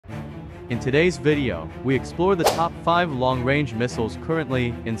In today's video, we explore the top 5 long-range missiles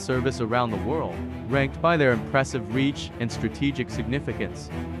currently in service around the world, ranked by their impressive reach and strategic significance.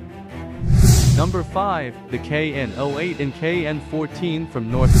 Number 5, the KN-08 and KN-14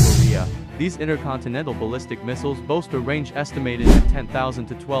 from North Korea. These intercontinental ballistic missiles boast a range estimated at 10,000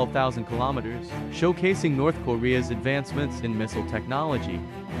 to 12,000 kilometers, showcasing North Korea's advancements in missile technology.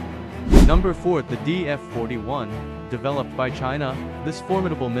 Number 4, the DF-41. Developed by China, this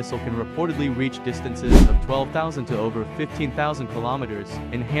formidable missile can reportedly reach distances of 12,000 to over 15,000 kilometers,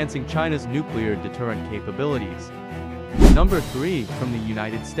 enhancing China's nuclear deterrent capabilities. Number 3, from the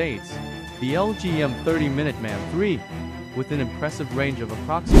United States. The LGM-30 Minuteman III. With an impressive range of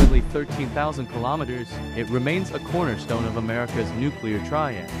approximately 13,000 kilometers, it remains a cornerstone of America's nuclear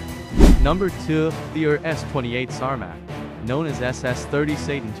triad. Number 2, the S-28 Sarmat. Known as SS-30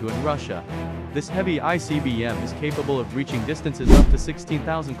 Satan II in Russia. This heavy ICBM is capable of reaching distances up to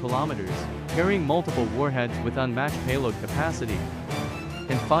 16,000 kilometers, carrying multiple warheads with unmatched payload capacity.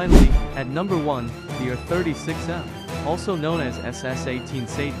 And finally, at number 1, the R-36M, also known as SS-18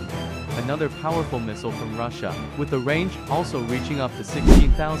 Satan. Another powerful missile from Russia, with a range also reaching up to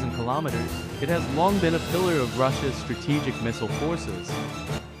 16,000 kilometers, it has long been a pillar of Russia's strategic missile forces.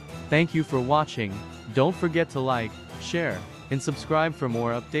 Thank you for watching. Don't forget to like, share, and subscribe for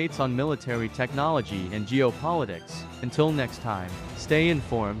more updates on military technology and geopolitics. Until next time, stay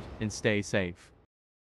informed and stay safe.